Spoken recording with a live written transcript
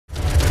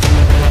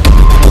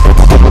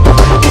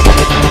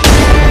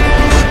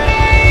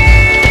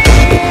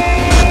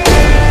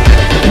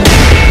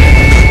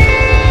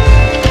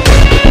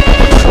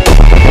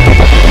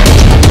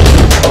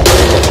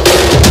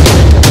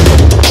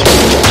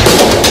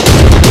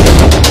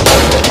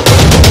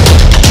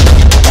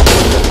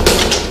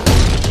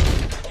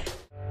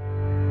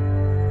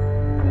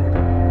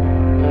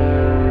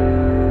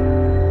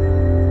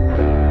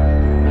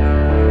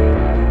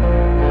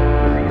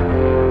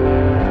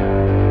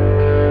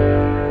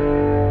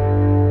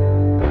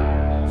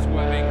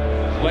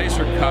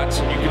are cuts,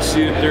 and you can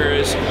see that there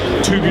is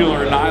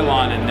tubular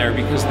nylon in there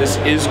because this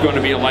is going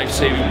to be a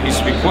life-saving piece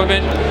of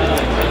equipment.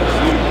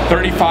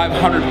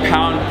 3,500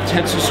 pound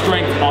tensile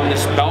strength on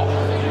this belt.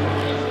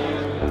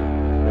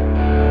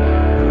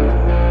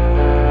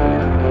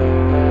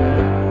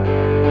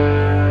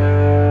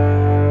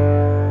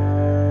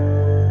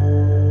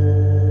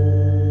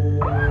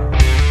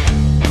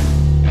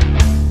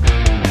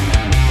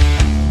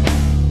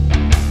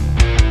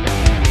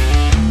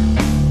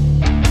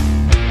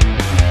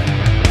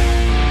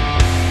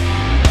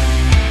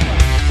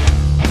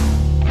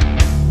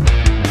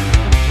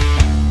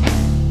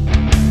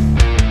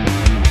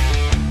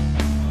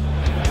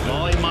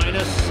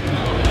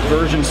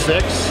 Version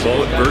 6?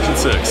 Well, version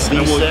 6.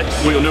 And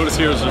what you'll notice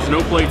here is there's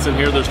no plates in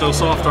here, there's no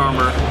soft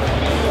armor.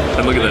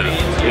 And look at that.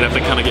 You'd have to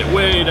kind of get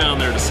way down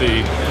there to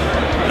see.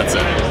 That's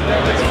it.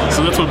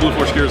 So that's what Blue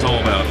Force gear is all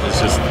about. It's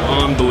just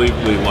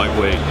unbelievably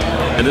lightweight.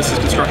 And this is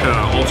constructed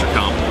on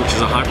Ultracomp, which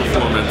is a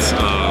high-performance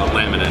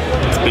laminate.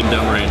 It's been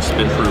downrange, it's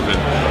been proven.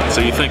 So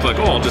you think like,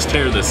 oh, I'll just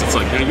tear this. It's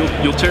like,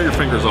 you'll tear your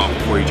fingers off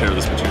before you tear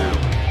this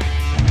material.